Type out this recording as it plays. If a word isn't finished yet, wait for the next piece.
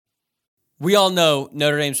We all know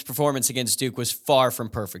Notre Dame's performance against Duke was far from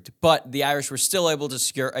perfect, but the Irish were still able to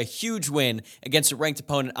secure a huge win against a ranked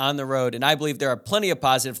opponent on the road, and I believe there are plenty of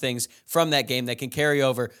positive things from that game that can carry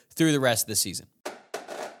over through the rest of the season.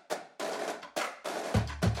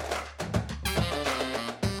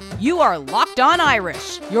 You are Locked On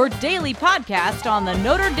Irish, your daily podcast on the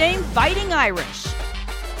Notre Dame Fighting Irish.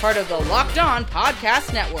 Part of the Locked On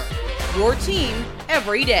Podcast Network, your team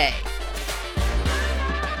every day.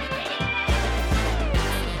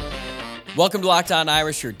 Welcome to Locked On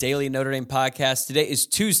Irish, your daily Notre Dame podcast. Today is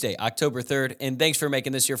Tuesday, October 3rd, and thanks for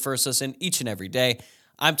making this your first listen each and every day.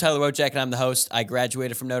 I'm Tyler Wojciak, and I'm the host. I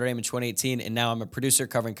graduated from Notre Dame in 2018, and now I'm a producer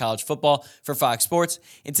covering college football for Fox Sports.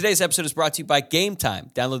 And today's episode is brought to you by Game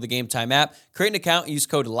Time. Download the Game Time app, create an account, and use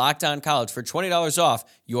code LOCKEDONCollege for $20 off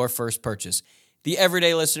your first purchase. The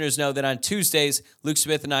everyday listeners know that on Tuesdays, Luke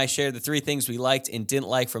Smith and I share the three things we liked and didn't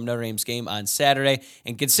like from Notre Dame's game on Saturday.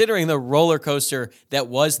 And considering the roller coaster that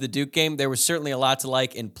was the Duke game, there was certainly a lot to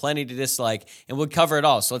like and plenty to dislike, and we'll cover it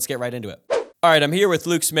all. So let's get right into it. All right, I'm here with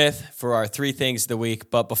Luke Smith for our three things of the week.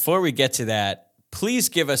 But before we get to that, please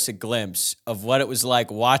give us a glimpse of what it was like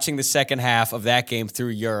watching the second half of that game through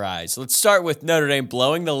your eyes. Let's start with Notre Dame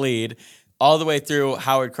blowing the lead all the way through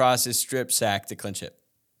Howard Cross's strip sack to clinch it.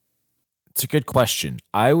 It's a good question.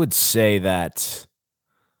 I would say that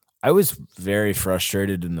I was very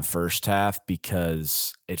frustrated in the first half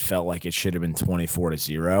because it felt like it should have been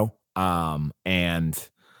 24-0. And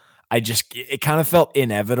it kind of felt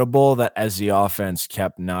inevitable that as the offense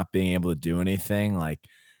kept not being able to do anything, like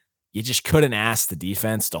you just couldn't ask the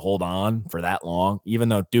defense to hold on for that long, even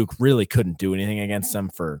though Duke really couldn't do anything against them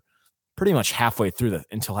for pretty much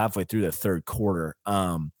until halfway through the third quarter.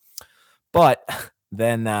 But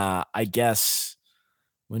then I guess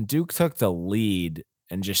when Duke took the lead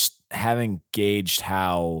and just having gauged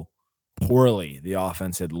how poorly the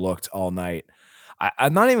offense had looked all night,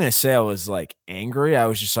 I'm not even going to say I was like angry. I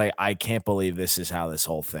was just like, I can't believe this is how this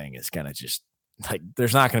whole thing is going to just like,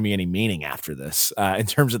 there's not going to be any meaning after this in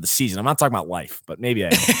terms of the season. I'm not talking about life, but maybe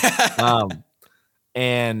I am.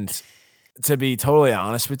 And to be totally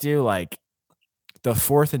honest with you, like the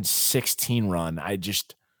 4th and 16 run, I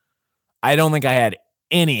don't think I had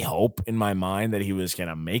any hope in my mind that he was going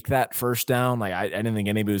to make that first down. Like I didn't think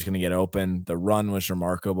anybody was going to get open. The run was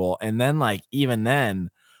remarkable. And then like, even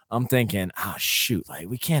then I'm thinking, oh shoot, like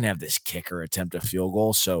we can't have this kicker attempt a field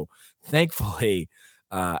goal. So thankfully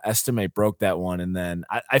Estimate broke that one. And then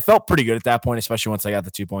I felt pretty good at that point, especially once I got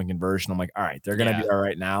the 2-point conversion. I'm like, all right, they're going to be all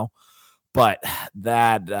right now. But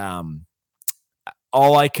that,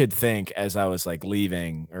 all I could think as I was like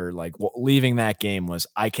leaving that game was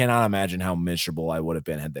I cannot imagine how miserable I would have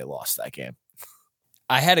been had they lost that game.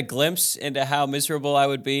 I had a glimpse into how miserable I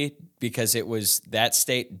would be because it was that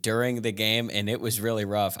state during the game, and it was really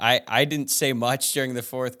rough. I didn't say much during the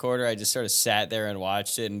fourth quarter. I just sort of sat there and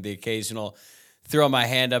watched it, and the occasional throw my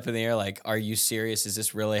hand up in the air like, are you serious? Is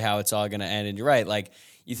this really how it's all going to end? And you're right. Like,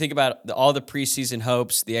 you think about all the preseason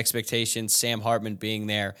hopes, the expectations, Sam Hartman being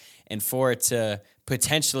there, and for it to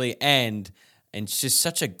potentially end and it's just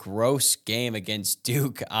such a gross game against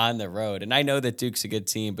Duke on the road. And I know that Duke's a good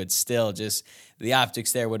team, but still just the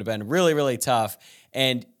optics there would have been really, really tough.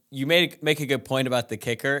 And you make a good point about the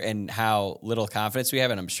kicker and how little confidence we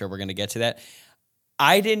have, and I'm sure we're going to get to that.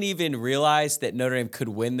 I didn't even realize that Notre Dame could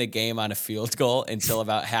win the game on a field goal until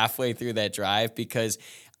about halfway through that drive because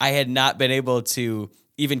I had not been able to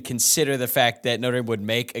even consider the fact that Notre Dame would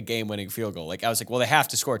make a game-winning field goal. Like I was like, well, they have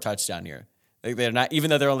to score a touchdown here. Like they're not,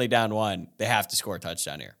 even though they're only down one, they have to score a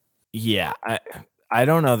touchdown here. Yeah, I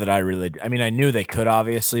don't know that I mean, I knew they could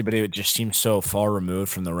obviously, but it just seemed so far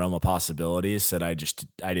removed from the realm of possibilities that I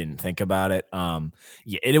didn't think about it.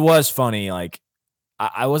 Yeah, it was funny. Like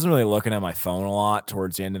I wasn't really looking at my phone a lot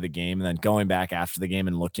towards the end of the game, and then going back after the game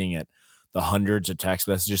and looking at the hundreds of text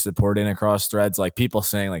messages that poured in across threads, like people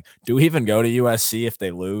saying like, do we even go to USC if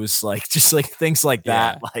they lose? Like just like things like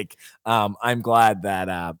that. Yeah. Like I'm glad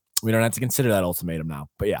that we don't have to consider that ultimatum now,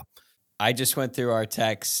 but yeah. I just went through our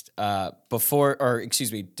text during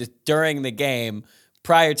the game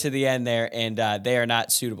prior to the end there, and they are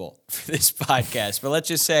not suitable for this podcast. But let's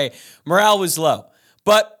just say morale was low.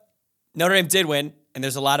 But Notre Dame did win, and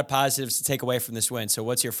there's a lot of positives to take away from this win. So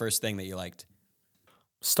what's your first thing that you liked?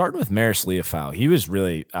 Starting with Maris Leofau, he was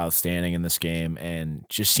really outstanding in this game and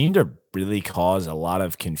just seemed to really cause a lot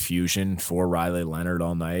of confusion for Riley Leonard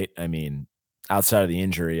all night. I mean, outside of the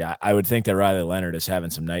injury, I would think that Riley Leonard is having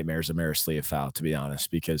some nightmares of Maris Leofau, to be honest,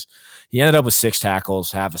 because he ended up with 6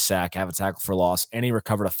 tackles, half a sack, half a tackle for loss, and he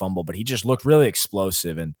recovered a fumble, but he just looked really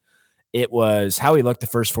explosive. And it was how he looked the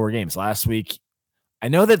first 4 games. Last week, I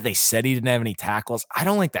know that they said he didn't have any tackles. I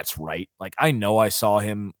don't think that's right. Like, I know I saw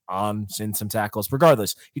him in some tackles.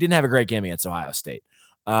 Regardless, he didn't have a great game against Ohio State.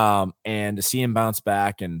 And to see him bounce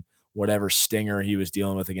back and whatever stinger he was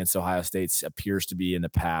dealing with against Ohio State appears to be in the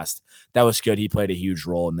past, that was good. He played a huge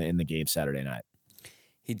role in the game Saturday night.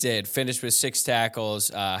 He did. Finished with 6 tackles,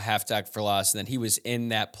 half tackle for loss, and then he was in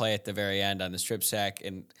that play at the very end on the strip sack.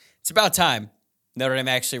 And it's about time Notre Dame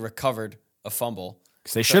actually recovered a fumble.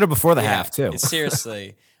 Because they should have before the half, too.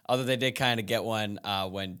 Seriously. Although they did kind of get one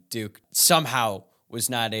when Duke somehow was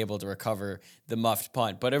not able to recover the muffed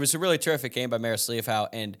punt. But it was a really terrific game by Maris Leofau.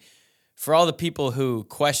 And for all the people who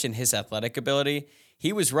question his athletic ability,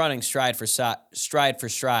 he was running stride for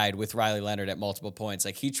stride with Riley Leonard at multiple points.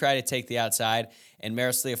 Like, he tried to take the outside, and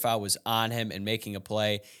Maris Leofau was on him and making a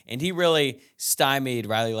play. And he really stymied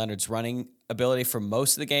Riley Leonard's running ability for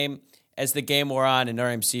most of the game. As the game wore on and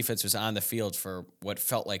Notre Dame's defense was on the field for what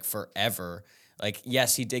felt like forever. Like,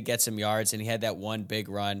 yes, he did get some yards, and he had that one big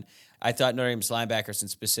run. I thought Notre Dame's linebackers,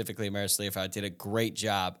 and specifically Maris Leofau, did a great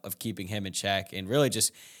job of keeping him in check and really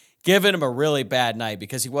just giving him a really bad night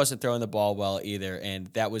because he wasn't throwing the ball well either, and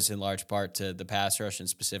that was in large part to the pass rush and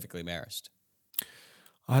specifically Marist.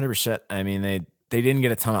 100%. I mean, they didn't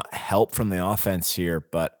get a ton of help from the offense here,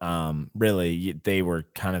 but really they were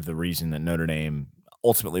kind of the reason that Notre Dame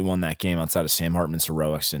ultimately won that game outside of Sam Hartman's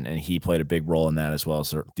heroics, and he played a big role in that as well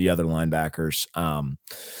as the other linebackers.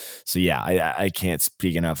 So, yeah, I can't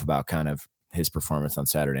speak enough about kind of his performance on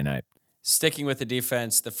Saturday night. Sticking with the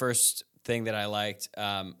defense, the first thing that I liked,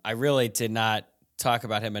 I really did not talk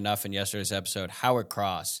about him enough in yesterday's episode. Howard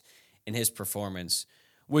Cross in his performance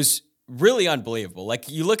was really unbelievable. Like,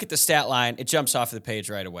 you look at the stat line, it jumps off the page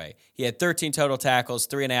right away. He had 13 total tackles,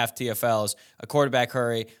 3.5 TFLs, a quarterback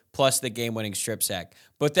hurry, plus the game-winning strip sack.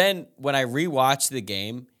 But then when I rewatched the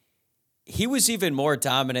game, he was even more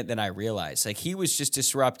dominant than I realized. Like, he was just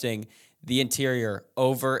disrupting the interior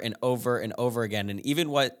over and over and over again. And even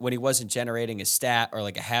when he wasn't generating a stat or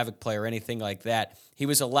like a havoc play or anything like that, he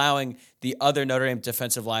was allowing the other Notre Dame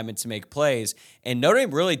defensive linemen to make plays. And Notre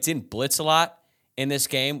Dame really didn't blitz a lot in this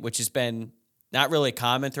game, which has been not really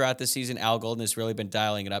common throughout the season. Al Golden has really been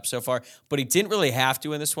dialing it up so far, but he didn't really have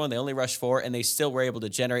to in this one. They only rushed 4, and they still were able to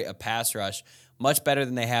generate a pass rush much better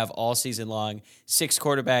than they have all season long. 6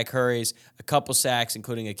 quarterback hurries, a couple sacks,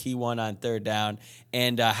 including a key one on third down,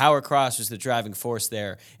 and Howard Cross was the driving force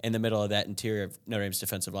there in the middle of that interior of Notre Dame's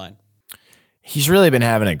defensive line. He's really been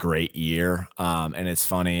having a great year. And it's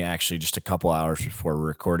funny, actually, just a couple hours before we're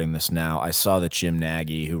recording this now, I saw that Jim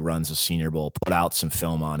Nagy, who runs the Senior Bowl, put out some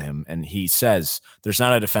film on him. And he says there's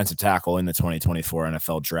not a defensive tackle in the 2024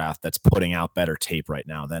 NFL draft that's putting out better tape right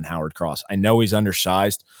now than Howard Cross. I know he's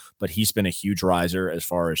undersized, but he's been a huge riser as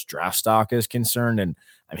far as draft stock is concerned. And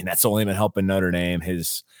I mean, that's only been helping Notre Dame.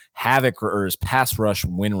 His havoc or his pass rush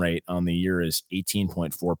win rate on the year is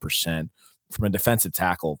 18.4%. From a defensive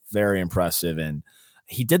tackle, very impressive. And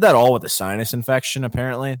he did that all with a sinus infection,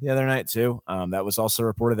 apparently, the other night, too. That was also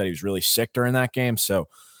reported that he was really sick during that game. So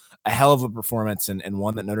a hell of a performance and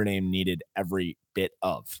one that Notre Dame needed every bit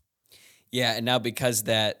of. Yeah, and now because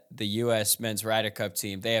that the U.S. Men's Ryder Cup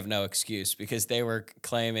team, they have no excuse because they were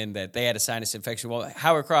claiming that they had a sinus infection. Well,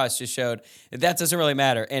 Howard Cross just showed that doesn't really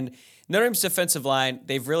matter. And Notre Dame's defensive line,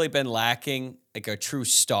 they've really been lacking like a true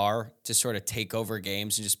star to sort of take over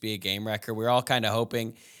games and just be a game wrecker. We're all kind of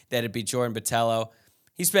hoping that it'd be Jordan Botelho.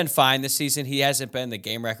 He's been fine this season. He hasn't been the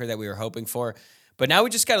game wrecker that we were hoping for. But now we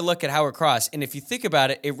just got to look at Howard Cross. And if you think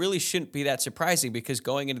about it, it really shouldn't be that surprising because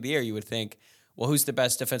going into the year, you would think, well, who's the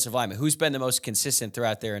best defensive lineman? Who's been the most consistent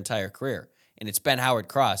throughout their entire career? And it's been Howard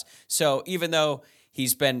Cross. So even though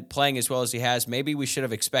he's been playing as well as he has, maybe we should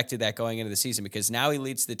have expected that going into the season because now he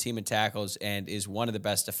leads the team in tackles and is one of the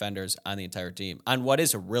best defenders on the entire team on what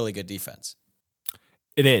is a really good defense.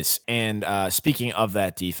 It is. And speaking of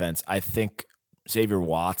that defense, I think Xavier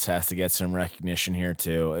Watts has to get some recognition here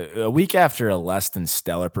too. A week after a less than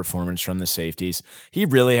stellar performance from the safeties, he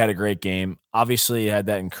really had a great game. Obviously, he had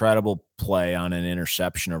that incredible play on an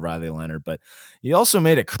interception of Riley Leonard, but he also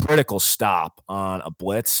made a critical stop on a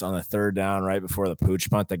blitz on the third down right before the pooch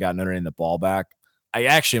punt that got Notre Dame the ball back. I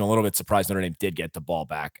actually am a little bit surprised Notre Dame did get the ball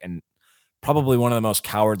back, and probably one of the most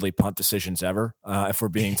cowardly punt decisions ever, if we're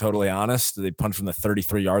being totally honest. They punt from the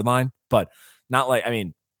 33-yard line, but not like, I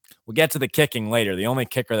mean, we'll get to the kicking later. The only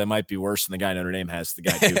kicker that might be worse than the guy Notre Dame has, the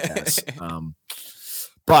guy Duke has.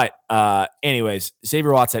 But anyways,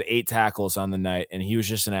 Xavier Watts had 8 tackles on the night, and he was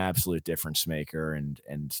just an absolute difference maker. And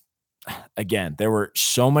again, there were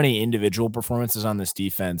so many individual performances on this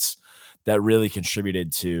defense that really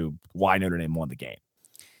contributed to why Notre Dame won the game.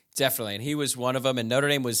 Definitely, and he was one of them. And Notre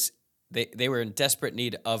Dame was they were in desperate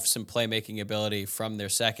need of some playmaking ability from their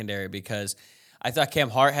secondary, because I thought Cam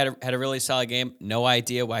Hart had a really solid game. No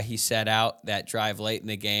idea why he sat out that drive late in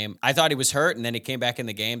the game. I thought he was hurt, and then he came back in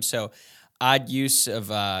the game. So odd use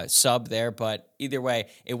of sub there, but either way,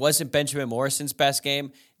 it wasn't Benjamin Morrison's best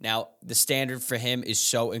game. Now, the standard for him is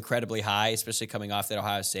so incredibly high, especially coming off that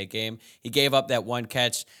Ohio State game. He gave up that one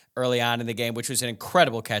catch early on in the game, which was an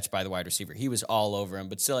incredible catch by the wide receiver. He was all over him,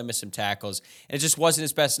 but still he missed some tackles, and it just wasn't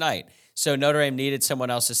his best night. So Notre Dame needed someone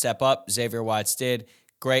else to step up. Xavier Watts did.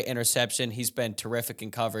 Great interception. He's been terrific in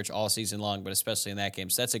coverage all season long, but especially in that game.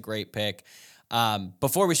 So that's a great pick.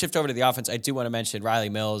 Before we shift over to the offense, I do want to mention Riley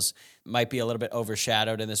Mills might be a little bit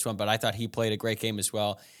overshadowed in this one, but I thought he played a great game as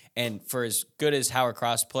well. And for as good as Howard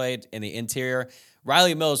Cross played in the interior,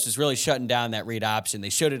 Riley Mills was really shutting down that read option. They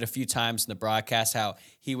showed it a few times in the broadcast, how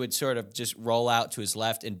he would sort of just roll out to his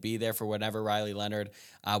left and be there for whenever Riley Leonard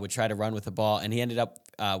would try to run with the ball. And he ended up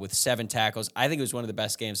with 7 tackles. I think it was one of the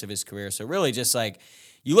best games of his career. So really just like,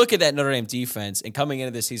 you look at that Notre Dame defense, and coming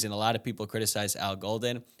into this season, a lot of people criticize Al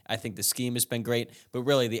Golden. I think the scheme has been great, but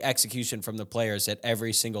really the execution from the players at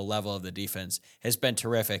every single level of the defense has been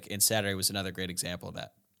terrific, and Saturday was another great example of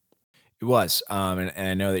that. It was, and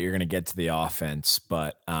I know that you're going to get to the offense,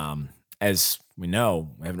 but as we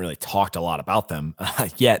know, we haven't really talked a lot about them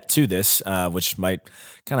yet to this, which might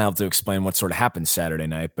kind of help to explain what sort of happened Saturday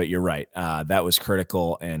night. But you're right, that was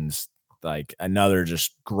critical, and like another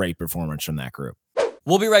just great performance from that group.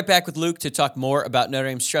 We'll be right back with Luke to talk more about Notre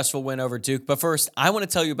Dame's stressful win over Duke. But first, I want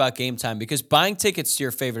to tell you about Game Time, because buying tickets to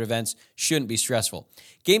your favorite events shouldn't be stressful.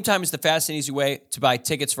 Game Time is the fast and easy way to buy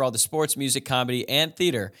tickets for all the sports, music, comedy, and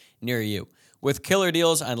theater near you. With killer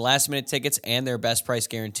deals on last-minute tickets and their best price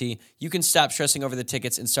guarantee, you can stop stressing over the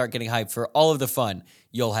tickets and start getting hyped for all of the fun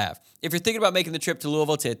you'll have. If you're thinking about making the trip to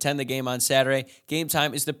Louisville to attend the game on Saturday, Game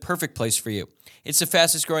Time is the perfect place for you. It's the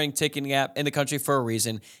fastest-growing ticketing app in the country for a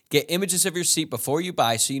reason. Get images of your seat before you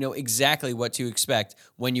buy so you know exactly what to expect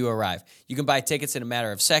when you arrive. You can buy tickets in a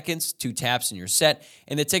matter of seconds, 2 taps and you're set,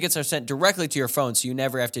 and the tickets are sent directly to your phone so you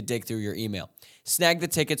never have to dig through your email. Snag the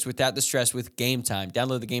tickets without the stress with Game Time.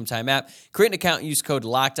 Download the Game Time app, create an account, and use code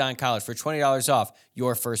LOCKEDONCollege for $20 off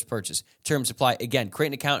your first purchase. Terms apply. Again, create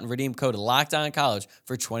an account and redeem code LOCKEDONCollege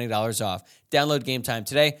for $20 off. Download Game Time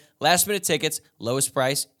today. Last minute tickets, lowest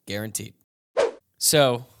price guaranteed.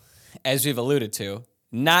 So, as we've alluded to,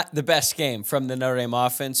 not the best game from the Notre Dame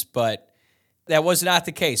offense, but that was not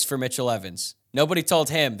the case for Mitchell Evans. Nobody told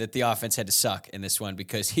him that the offense had to suck in this one,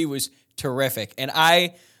 because he was terrific. And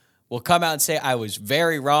I will come out and say I was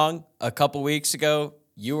very wrong a couple weeks ago.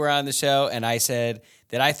 You were on the show, and I said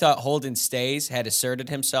that I thought Holden Stays had asserted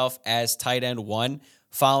himself as tight end 1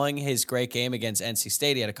 following his great game against NC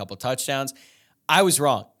State. He had a couple touchdowns. I was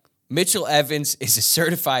wrong. Mitchell Evans is a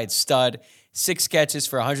certified stud. 6 catches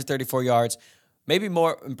for 134 yards. Maybe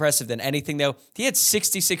more impressive than anything, though, he had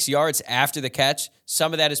 66 yards after the catch.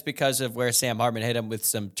 Some of that is because of where Sam Hartman hit him with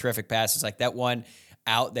some terrific passes, like that one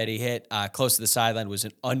out that he hit close to the sideline was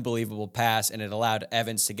an unbelievable pass, and it allowed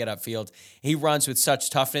Evans to get upfield. He runs with such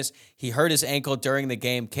toughness. He hurt his ankle during the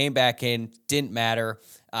game, came back in, didn't matter.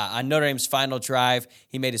 On Notre Dame's final drive,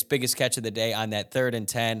 he made his biggest catch of the day on that 3rd and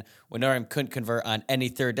 10 when Notre Dame couldn't convert on any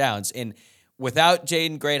third downs. And without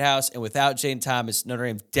Jaden Greathouse and without Jane Thomas, Notre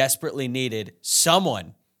Dame desperately needed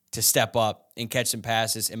someone to step up and catch some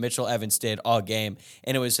passes, and Mitchell Evans did all game.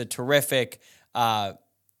 And it was a terrific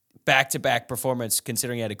back-to-back performance,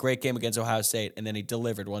 considering he had a great game against Ohio State, and then he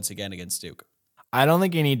delivered once again against Duke. I don't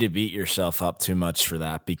think you need to beat yourself up too much for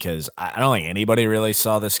that, because I don't think anybody really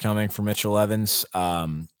saw this coming for Mitchell Evans.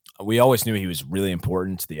 We always knew he was really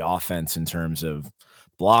important to the offense in terms of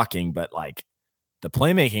blocking, but like the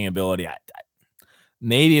playmaking ability,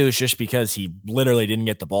 maybe it was just because he literally didn't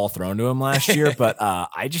get the ball thrown to him last year, but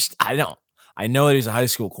I know that he's a high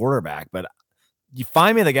school quarterback, but you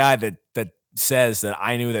find me the guy that says that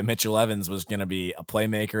I knew that Mitchell Evans was going to be a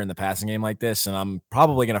playmaker in the passing game like this, and I'm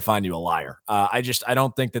probably going to find you a liar. I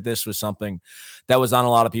don't think that this was something that was on a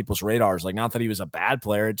lot of people's radars. Like, not that he was a bad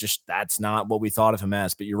player, just that's not what we thought of him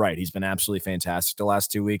as. But you're right, he's been absolutely fantastic the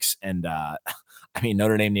last 2 weeks, and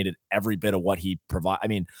Notre Dame needed every bit of what he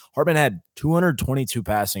provided. Hartman had 222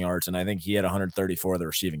 passing yards, and I think he had 134 of the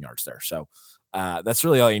receiving yards there. So that's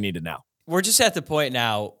really all you need to know. We're just at the point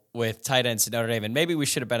now with tight ends at Notre Dame, and maybe we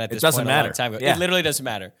should have been at this point a long time ago. Yeah. It literally doesn't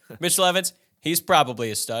matter. Mitchell Evans, he's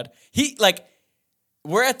probably a stud.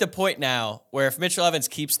 We're at the point now where if Mitchell Evans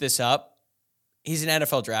keeps this up, he's an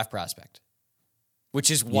NFL draft prospect,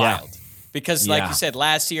 which is wild. Because like you said,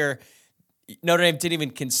 last year, Notre Dame didn't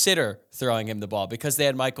even consider throwing him the ball because they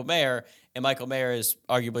had Michael Mayer, and Michael Mayer is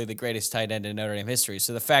arguably the greatest tight end in Notre Dame history.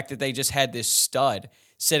 So the fact that they just had this stud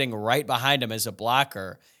sitting right behind him as a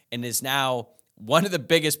blocker and is now one of the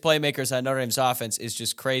biggest playmakers on Notre Dame's offense is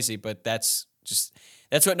just crazy. But that's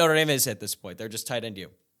what Notre Dame is at this point. They're just tight end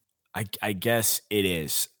you. I guess it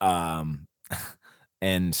is. And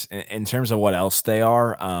in terms of what else they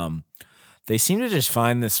are, they seem to just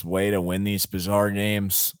find this way to win these bizarre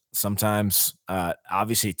games sometimes.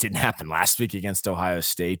 Obviously, it didn't happen last week against Ohio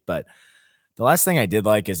State, but the last thing I did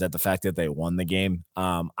like is that the fact that they won the game.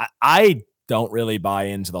 I don't really buy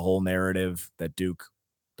into the whole narrative that Duke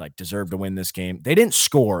deserved to win this game. They didn't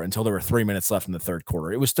score until there were 3 minutes left in the third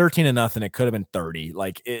quarter. It was 13-0. It could have been 30.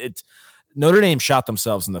 Notre Dame shot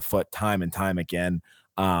themselves in the foot time and time again.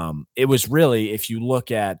 It was really, if you look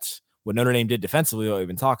at what Notre Dame did defensively, what we've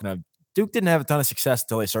been talking about, Duke didn't have a ton of success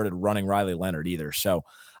until they started running Riley Leonard either. So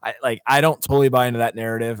I don't totally buy into that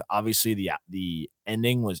narrative. Obviously the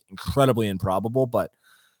ending was incredibly improbable, but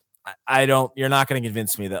you're not going to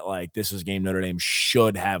convince me that this was a game Notre Dame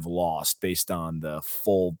should have lost based on the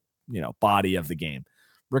full, body of the game.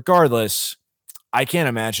 Regardless, I can't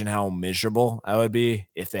imagine how miserable I would be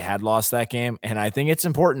if they had lost that game. And I think it's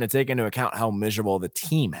important to take into account how miserable the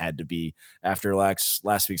team had to be after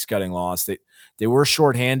last week's gutting loss. They were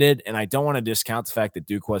shorthanded, and I don't want to discount the fact that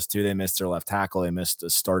Duke was too. They missed their left tackle. They missed a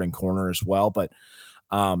starting corner as well. But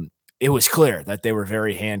it was clear that they were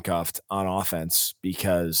very handcuffed on offense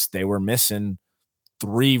because they were missing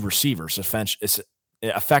 3 receivers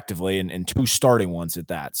effectively and 2 starting ones at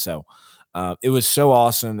that. So it was so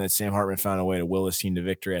awesome that Sam Hartman found a way to will his team to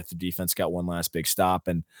victory after the defense got one last big stop.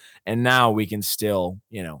 And now we can still,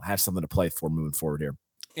 have something to play for moving forward here.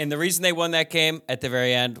 And the reason they won that game at the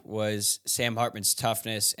very end was Sam Hartman's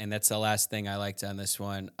toughness, and that's the last thing I liked on this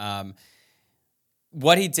one.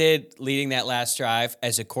 What he did leading that last drive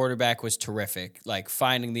as a quarterback was terrific,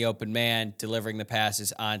 finding the open man, delivering the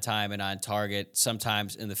passes on time and on target,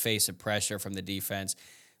 sometimes in the face of pressure from the defense.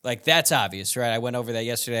 That's obvious, right? I went over that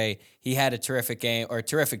yesterday. He had a terrific game or a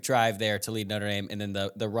terrific drive there to lead Notre Dame, and then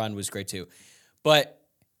the run was great too. But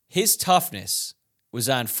his toughness was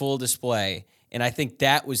on full display, and I think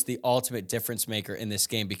that was the ultimate difference maker in this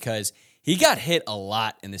game because he got hit a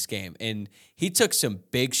lot in this game, and he took some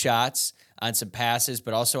big shots on some passes,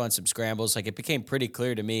 but also on some scrambles. It became pretty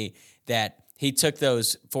clear to me that he took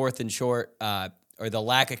those 4th and short or the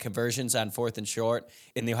lack of conversions on 4th and short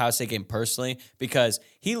in the Ohio State game personally, because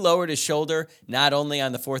he lowered his shoulder not only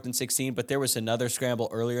on the 4th and 16, but there was another scramble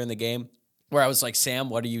earlier in the game where I was like, Sam,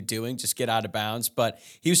 what are you doing? Just get out of bounds. But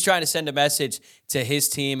he was trying to send a message to his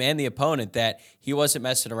team and the opponent that he wasn't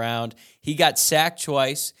messing around. He got sacked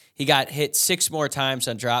twice. He got hit 6 more times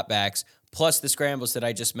on dropbacks, plus the scrambles that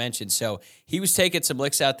I just mentioned. So he was taking some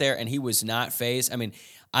licks out there, and he was not fazed. I mean,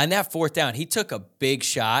 on that 4th down, he took a big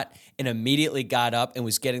shot and immediately got up and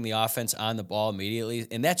was getting the offense on the ball immediately.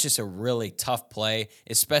 And that's just a really tough play,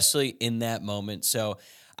 especially in that moment. So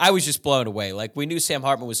I was just blown away. We knew Sam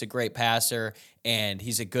Hartman was a great passer and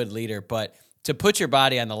he's a good leader, but to put your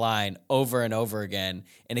body on the line over and over again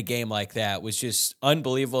in a game like that was just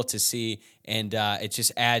unbelievable to see. And it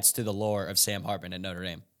just adds to the lore of Sam Hartman at Notre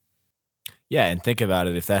Dame. Yeah, and think about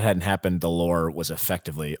it. If that hadn't happened, the lore was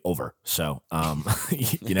effectively over. So,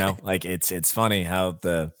 it's funny how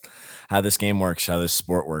this game works, how this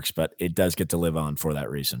sport works, but it does get to live on for that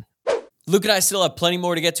reason. Luke and I still have plenty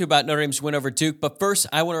more to get to about Notre Dame's win over Duke, but first,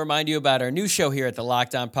 I want to remind you about our new show here at the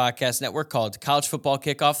Locked On Podcast Network called College Football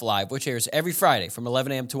Kickoff Live, which airs every Friday from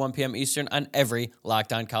 11 a.m. to 1 p.m. Eastern on every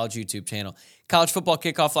Locked On College YouTube channel. College Football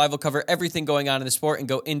Kickoff Live will cover everything going on in the sport and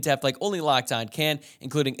go in-depth like only Locked On can,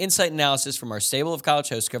 including insight analysis from our stable of college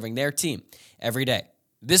hosts covering their team every day.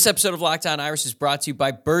 This episode of Locked On Irish is brought to you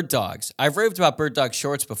by Bird Dogs. I've raved about Bird Dog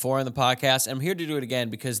shorts before on the podcast, and I'm here to do it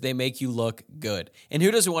again because they make you look good. And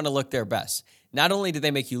who doesn't want to look their best? Not only do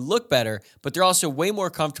they make you look better, but they're also way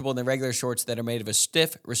more comfortable than regular shorts that are made of a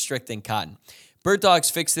stiff, restricting cotton. Bird Dogs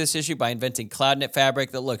fixed this issue by inventing cloud knit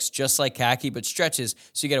fabric that looks just like khaki but stretches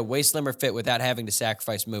so you get a way slimmer fit without having to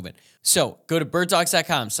sacrifice movement. So go to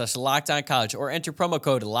birddogs.com/LockedOnCollege or enter promo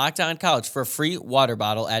code LockedOnCollege for a free water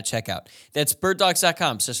bottle at checkout. That's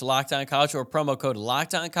birddogs.com/LockedOnCollege or promo code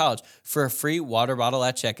LockedOnCollege for a free water bottle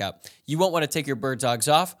at checkout. You won't want to take your Bird Dogs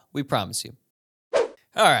off, we promise you.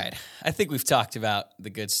 All right, I think we've talked about the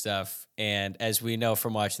good stuff, and as we know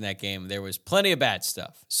from watching that game, there was plenty of bad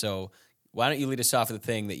stuff. So why don't you lead us off with the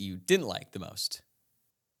thing that you didn't like the most?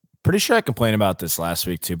 Pretty sure I complained about this last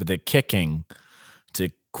week too, but the kicking,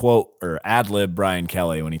 to quote or ad-lib Brian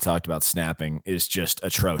Kelly when he talked about snapping, is just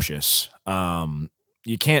atrocious.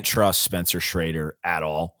 You can't trust Spencer Schrader at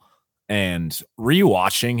all. And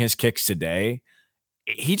rewatching his kicks today,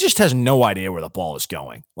 he just has no idea where the ball is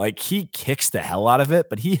going. Like, he kicks the hell out of it,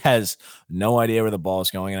 but he has no idea where the ball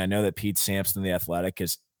is going. And I know that Pete Sampson, the Athletic,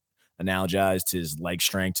 has analogized his leg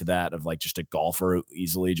strength to that of like just a golfer who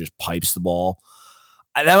easily just pipes the ball.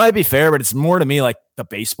 That might be fair, but it's more to me like the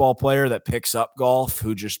baseball player that picks up golf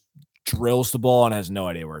who just drills the ball and has no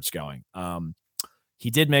idea where it's going. He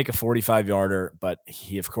did make a 45-yarder, but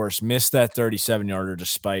he, of course, missed that 37-yarder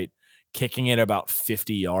despite kicking it about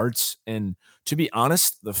 50 yards. And to be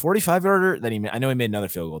honest, the 45-yarder that he made, I know he made another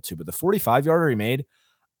field goal too, but the 45-yarder he made,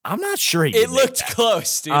 I'm not sure he It looked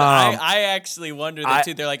close, dude. I actually wondered that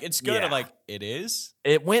too. They're like, it's good. Yeah. I'm like, it is?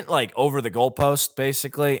 It went like over the goalpost,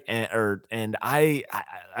 basically. And I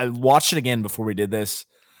watched it again before we did this.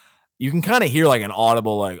 You can kind of hear like an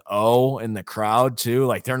audible, like, oh, in the crowd too.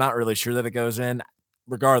 Like, they're not really sure that it goes in.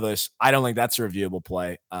 Regardless, I don't think that's a reviewable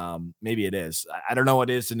play. Maybe it is. I don't know what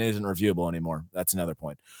is and isn't reviewable anymore. That's another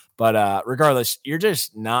point. But regardless, you're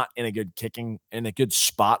just not in a good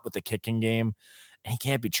spot with the kicking game. And he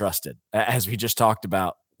can't be trusted. As we just talked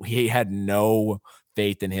about, he had no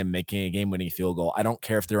faith in him making a game-winning field goal. I don't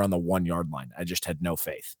care if they're on the 1-yard line. I just had no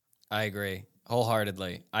faith. I agree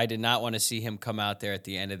wholeheartedly. I did not want to see him come out there at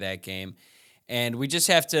the end of that game. And we just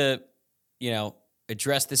have to,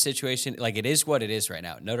 address the situation. Like, it is what it is right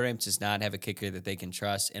now. Notre Dame does not have a kicker that they can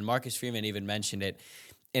trust. And Marcus Freeman even mentioned it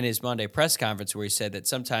in his Monday press conference where he said that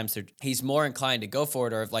sometimes he's more inclined to go for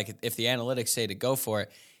it, or if the analytics say to go for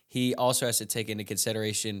it, he also has to take into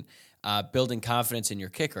consideration building confidence in your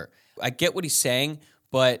kicker. I get what he's saying,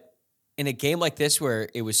 but in a game like this where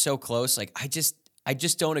it was so close, like I just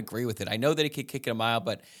don't agree with it. I know that he could kick it a mile,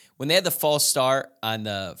 but when they had the false start on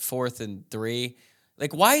the 4th and 3,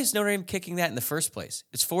 like, why is Notre Dame kicking that in the first place?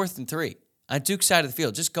 It's 4th and 3 on Duke's side of the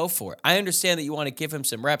field. Just go for it. I understand that you want to give him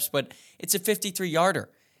some reps, but it's a 53-yarder.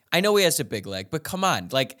 I know he has a big leg, but come on.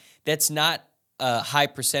 Like, that's not a high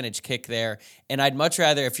percentage kick there. And I'd much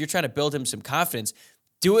rather, if you're trying to build him some confidence,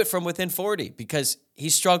 do it from within 40 because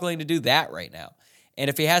he's struggling to do that right now. And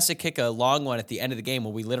if he has to kick a long one at the end of the game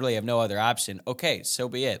when we literally have no other option, okay, so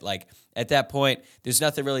be it. Like, at that point, there's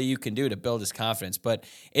nothing really you can do to build his confidence. But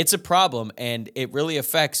it's a problem, and it really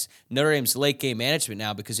affects Notre Dame's late game management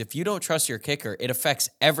now because if you don't trust your kicker, it affects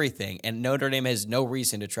everything. And Notre Dame has no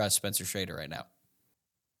reason to trust Spencer Schrader right now.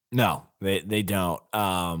 No, they don't.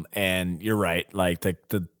 And you're right. Like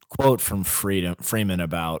the quote from Freeman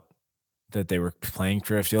about that they were playing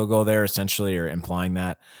for a field goal there, essentially, or implying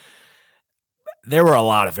that there were a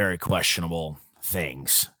lot of very questionable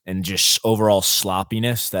things and just overall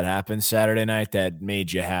sloppiness that happened Saturday night that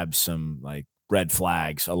made you have some like red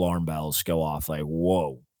flags, alarm bells go off. Like,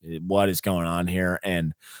 whoa, what is going on here?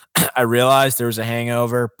 And I realized there was a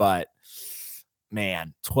hangover, but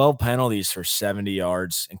man, 12 penalties for 70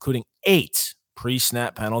 yards, including 8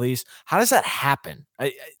 pre-snap penalties. How does that happen?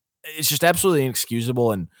 It's just absolutely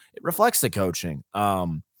inexcusable, and it reflects the coaching.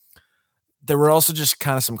 There were also just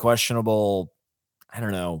kind of some questionable,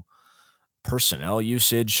 personnel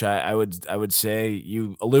usage. I would say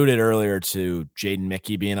you alluded earlier to Jaden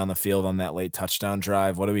Mickey being on the field on that late touchdown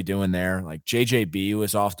drive. What are we doing there? Like, JJB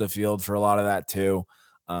was off the field for a lot of that too.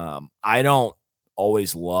 I don't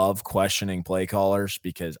always love questioning play callers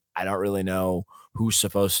because I don't really know who's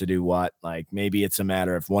supposed to do what. Like, maybe it's a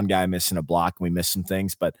matter of one guy missing a block and we miss some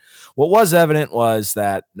things. But what was evident was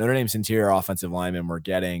that Notre Dame's interior offensive linemen were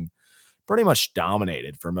getting pretty much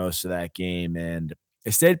dominated for most of that game. And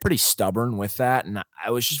they stayed pretty stubborn with that. And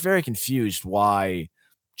I was just very confused why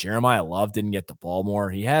Jeremiah Love didn't get the ball more.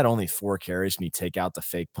 He had only 4 carries when you take out the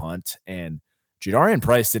fake punt. And Jadarian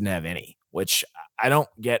Price didn't have any, which I don't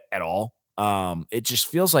get at all. It just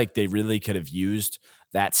feels like they really could have used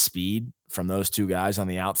that speed from those 2 guys on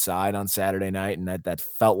the outside on Saturday night. And that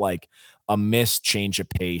felt like a missed change of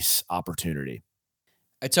pace opportunity.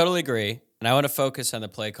 I totally agree. And I want to focus on the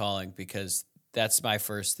play calling because that's my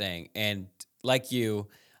first thing. And like you,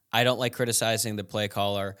 I don't like criticizing the play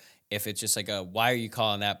caller if it's just like why are you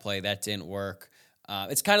calling that play? That didn't work.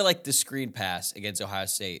 It's kind of like the screen pass against Ohio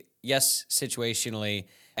State. Yes, situationally,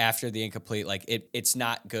 after the incomplete, like it's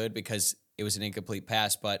not good because it was an incomplete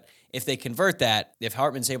pass. But if they convert that, if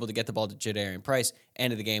Hartman's able to get the ball to Jadarian Price,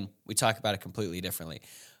 end of the game, we talk about it completely differently.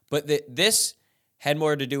 But this had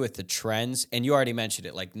more to do with the trends, and you already mentioned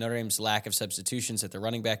it, like Notre Dame's lack of substitutions at the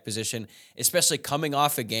running back position, especially coming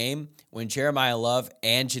off a game when Jeremiah Love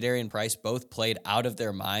and Jadarian Price both played out of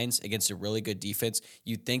their minds against a really good defense.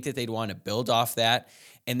 You'd think that they'd want to build off that,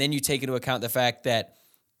 and then you take into account the fact that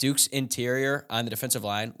Duke's interior on the defensive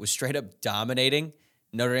line was straight up dominating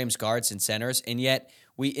Notre Dame's guards and centers, and yet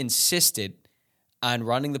we insisted on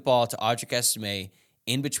running the ball to Audric Estime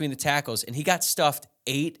in between the tackles, and he got stuffed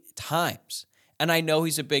 8 times. And I know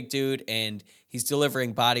he's a big dude and he's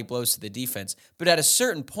delivering body blows to the defense, but at a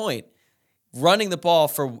certain point, running the ball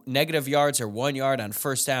for negative yards or 1 yard on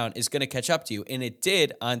first down is going to catch up to you. And it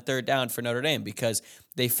did on third down for Notre Dame because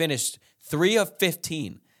they finished 3 of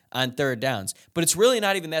 15 on third downs. But it's really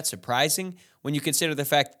not even that surprising when you consider the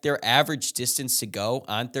fact that their average distance to go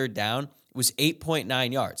on third down was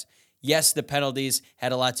 8.9 yards. Yes, the penalties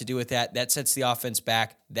had a lot to do with that. That sets the offense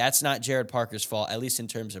back. That's not Jared Parker's fault, at least in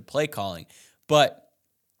terms of play calling. But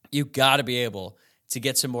you got to be able to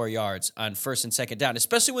get some more yards on first and second down,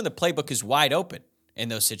 especially when the playbook is wide open in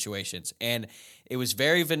those situations. And it was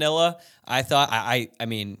very vanilla. I thought, I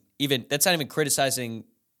mean, even that's not even criticizing,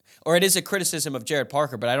 or it is a criticism of Jared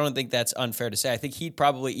Parker, but I don't think that's unfair to say. I think he'd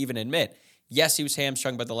probably even admit, yes, he was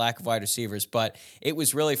hamstrung by the lack of wide receivers, but it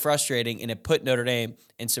was really frustrating, and it put Notre Dame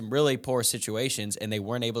in some really poor situations, and they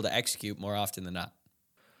weren't able to execute more often than not.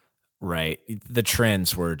 Right. The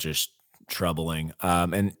trends were just troubling.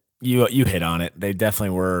 And you hit on it. They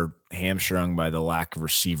definitely were hamstrung by the lack of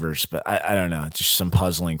receivers, but I don't know, just some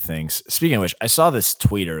puzzling things. Speaking of which, I saw this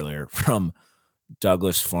tweet earlier from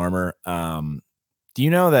Douglas Farmer. Do you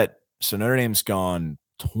know that Notre Dame's gone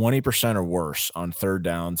 20% or worse on third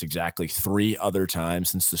downs exactly 3 other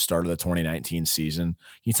times since the start of the 2019 season? Can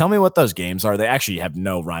you tell me what those games are? They actually have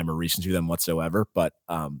no rhyme or reason to them whatsoever, but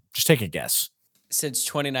just take a guess. Since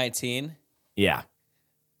 2019? Yeah.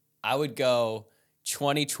 I would go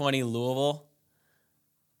 2020 Louisville.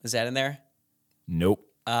 Is that in there? Nope.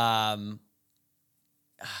 I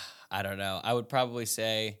don't know. I would probably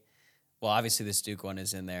say, well, obviously this Duke one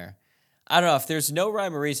is in there. I don't know. If there's no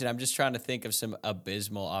rhyme or reason, I'm just trying to think of some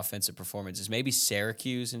abysmal offensive performances. Maybe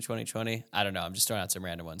Syracuse in 2020. I don't know. I'm just throwing out some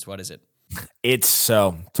random ones. What is it? It's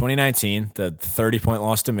 2019, the 30-point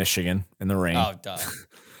loss to Michigan in the rain. Oh,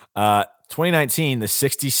 duh. 2019, the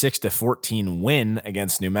 66-14 win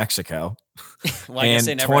against New Mexico. Well, I guess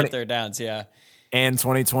they never had third downs, yeah. And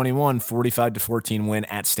 2021, 45-14 win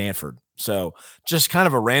at Stanford. So just kind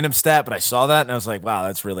of a random stat, but I saw that and I was like, wow,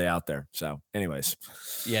 that's really out there. So anyways.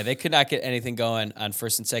 Yeah, they could not get anything going on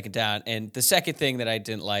first and second down. And the second thing that I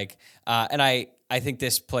didn't like, and I think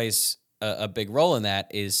this plays a big role in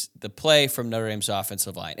that, is the play from Notre Dame's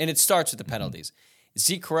offensive line. And it starts with the penalties.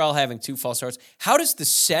 Zeke Correll having 2 false starts. How does the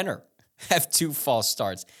center have 2 false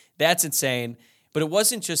starts? That's insane. But it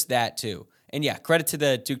wasn't just that, too. And yeah, credit to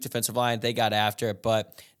the Duke defensive line. They got after it.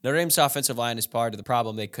 But Notre Dame's offensive line is part of the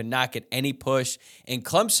problem. They could not get any push. And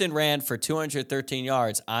Clemson ran for 213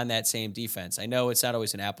 yards on that same defense. I know it's not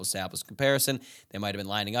always an apples-to-apples comparison. They might have been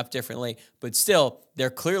lining up differently. But still, they're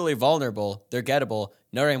clearly vulnerable. They're gettable.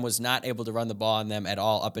 Notre Dame was not able to run the ball on them at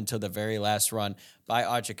all up until the very last run by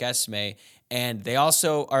Audric Esme. And they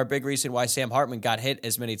also are a big reason why Sam Hartman got hit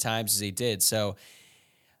as many times as he did. So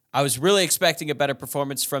I was really expecting a better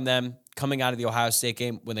performance from them coming out of the Ohio State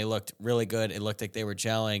game when they looked really good. It looked like they were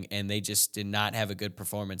gelling, and they just did not have a good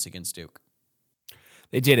performance against Duke.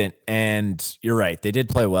 They didn't, and you're right. They did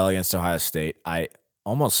play well against Ohio State. I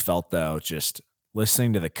almost felt, though, just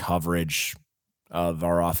listening to the coverage of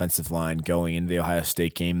our offensive line going into the Ohio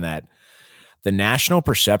State game, that the national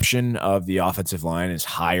perception of the offensive line is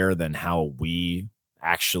higher than how we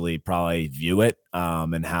actually probably view it,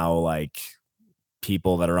 and how, like,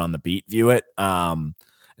 people that are on the beat view it.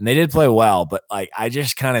 And they did play well, but like, I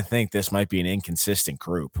just kind of think this might be an inconsistent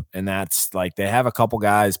group. And that's like, they have a couple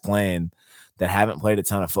guys playing that haven't played a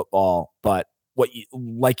ton of football, but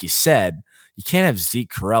like you said, you can't have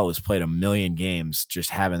Zeke Correll, who's played a million games,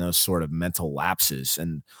 just having those sort of mental lapses.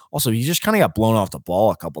 And also he just kind of got blown off the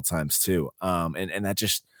ball a couple times too. And that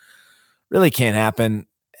just really can't happen.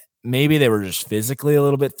 Maybe they were just physically a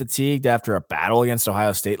little bit fatigued after a battle against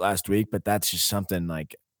Ohio State last week, but that's just something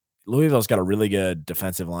like Louisville's got a really good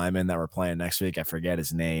defensive lineman that we're playing next week. I forget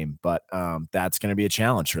his name, but that's going to be a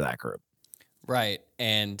challenge for that group. Right.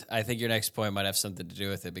 And I think your next point might have something to do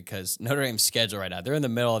with it because Notre Dame's schedule right now, they're in the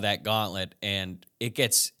middle of that gauntlet and it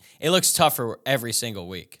looks tougher every single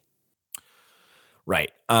week.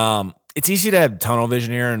 Right. It's easy to have tunnel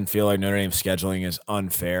vision here and feel like Notre Dame's scheduling is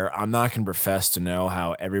unfair. I'm not going to profess to know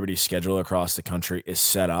how everybody's schedule across the country is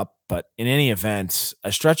set up, but in any event,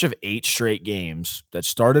 a stretch of 8 straight games that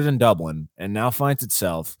started in Dublin and now finds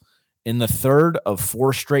itself in the third of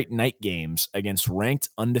 4 straight night games against ranked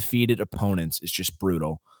undefeated opponents is just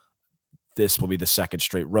brutal. This will be the second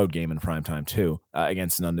straight road game in primetime too,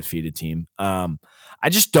 against an undefeated team. I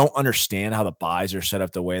just don't understand how the buys are set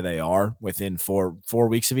up the way they are within four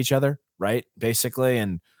weeks of each other, right? Basically.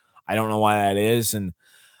 And I don't know why that is. And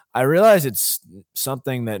I realize it's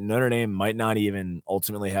something that Notre Dame might not even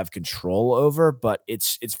ultimately have control over, but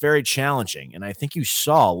it's very challenging. And I think you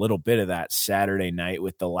saw a little bit of that Saturday night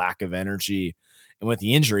with the lack of energy and with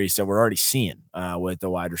the injuries that we're already seeing with the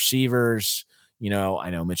wide receivers. I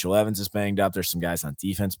know Mitchell Evans is banged up. There's some guys on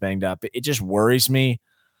defense banged up. It just worries me.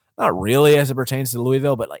 Not really as it pertains to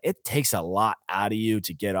Louisville, but like it takes a lot out of you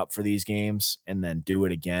to get up for these games and then do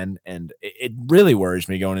it again. And it really worries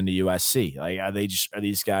me going into USC. Like, are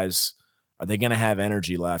these guys, are they going to have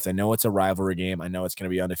energy left? I know it's a rivalry game. I know it's going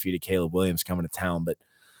to be undefeated Caleb Williams coming to town, but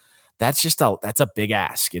that's a big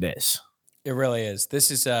ask. It is. It really is.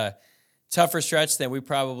 This is a tougher stretch than we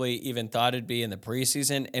probably even thought it'd be in the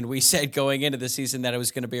preseason. And we said going into the season that it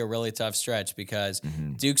was going to be a really tough stretch because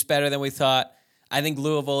Duke's better than we thought. I think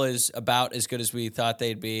Louisville is about as good as we thought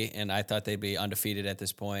they'd be, and I thought they'd be undefeated at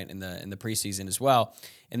this point in the preseason as well.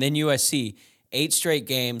 And then USC, 8 straight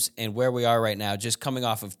games, and where we are right now, just coming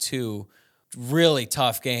off of 2 really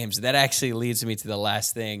tough games. That actually leads me to the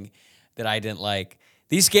last thing that I didn't like.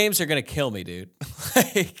 These games are going to kill me, dude.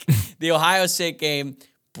 Like, the Ohio State game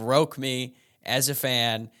broke me as a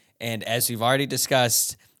fan, and as we've already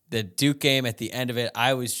discussed, the Duke game at the end of it,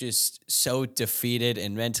 I was just so defeated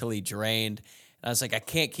and mentally drained. And I was like, I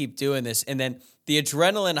can't keep doing this. And then the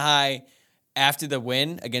adrenaline high after the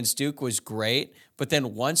win against Duke was great. But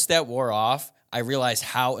then once that wore off, I realized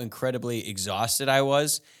how incredibly exhausted I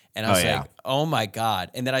was. And I was like, oh my God.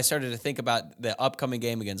 And then I started to think about the upcoming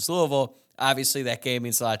game against Louisville. Obviously, that game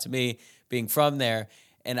means a lot to me, being from there.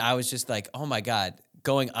 And I was just like, oh my God,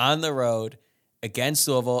 going on the road against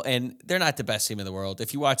Louisville. And they're not the best team in the world.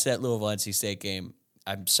 If you watch that Louisville-NC State game,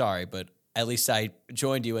 I'm sorry, but at least I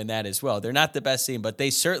joined you in that as well. They're not the best team, but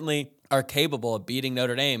they certainly are capable of beating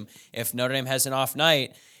Notre Dame if Notre Dame has an off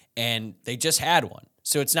night, and they just had one.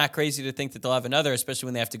 So it's not crazy to think that they'll have another, especially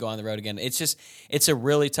when they have to go on the road again. It's a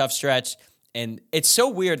really tough stretch, and it's so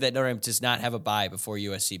weird that Notre Dame does not have a bye before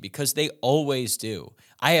USC because they always do.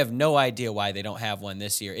 I have no idea why they don't have one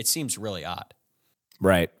this year. It seems really odd.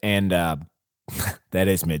 Right, and that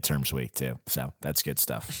is midterms week too, so that's good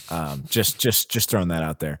stuff. Just throwing that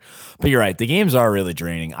out there. But you're right, the games are really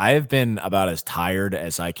draining. I have been about as tired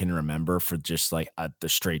as I can remember for just like the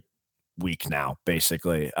straight week now,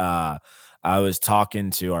 basically. I was talking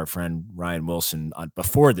to our friend Ryan Wilson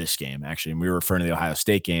before this game, actually, and we were referring to the Ohio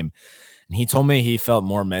State game. And he told me he felt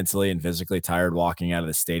more mentally and physically tired walking out of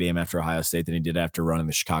the stadium after Ohio State than he did after running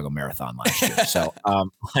the Chicago Marathon last year. So,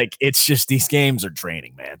 it's just these games are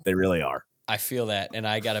draining, man. They really are. I feel that, and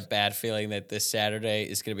I got a bad feeling that this Saturday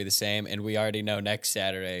is going to be the same, and we already know next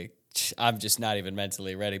Saturday. I'm just not even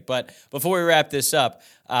mentally ready. But before we wrap this up,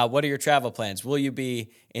 what are your travel plans? Will you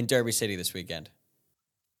be in Derby City this weekend?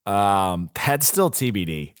 That's still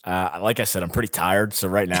TBD. Like I said, I'm pretty tired, so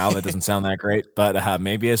right now that doesn't sound that great. But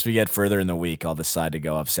maybe as we get further in the week, I'll decide to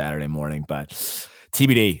go up Saturday morning. But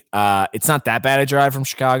TBD. It's not that bad a drive from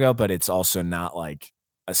Chicago, but it's also not like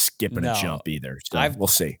a skip and a jump either. So we'll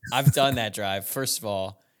see. I've done that drive. First of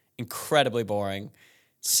all, incredibly boring.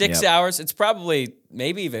 6 hours. It's probably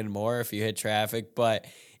maybe even more if you hit traffic. But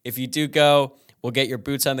if you do go, we'll get your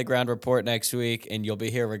boots on the ground report next week, and you'll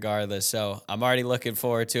be here regardless. So I'm already looking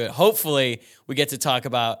forward to it. Hopefully, we get to talk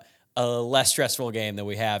about a less stressful game than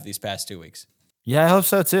we have these past 2 weeks. Yeah, I hope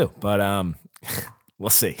so too. But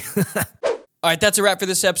we'll see. All right, that's a wrap for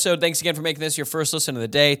this episode. Thanks again for making this your first listen of the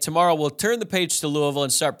day. Tomorrow, we'll turn the page to Louisville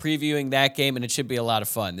and start previewing that game, and it should be a lot of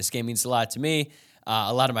fun. This game means a lot to me.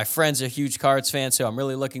 A lot of my friends are huge Cards fans, so I'm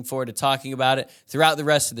really looking forward to talking about it throughout the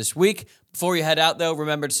rest of this week. Before you head out, though,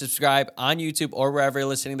 remember to subscribe on YouTube or wherever you're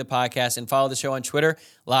listening to the podcast, and follow the show on Twitter.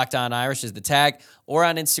 Locked On Irish is the tag, or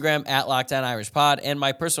on Instagram at Locked On Irish Pod, and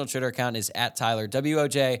my personal Twitter account is at Tyler,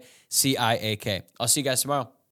 WOJCIAK. I'll see you guys tomorrow.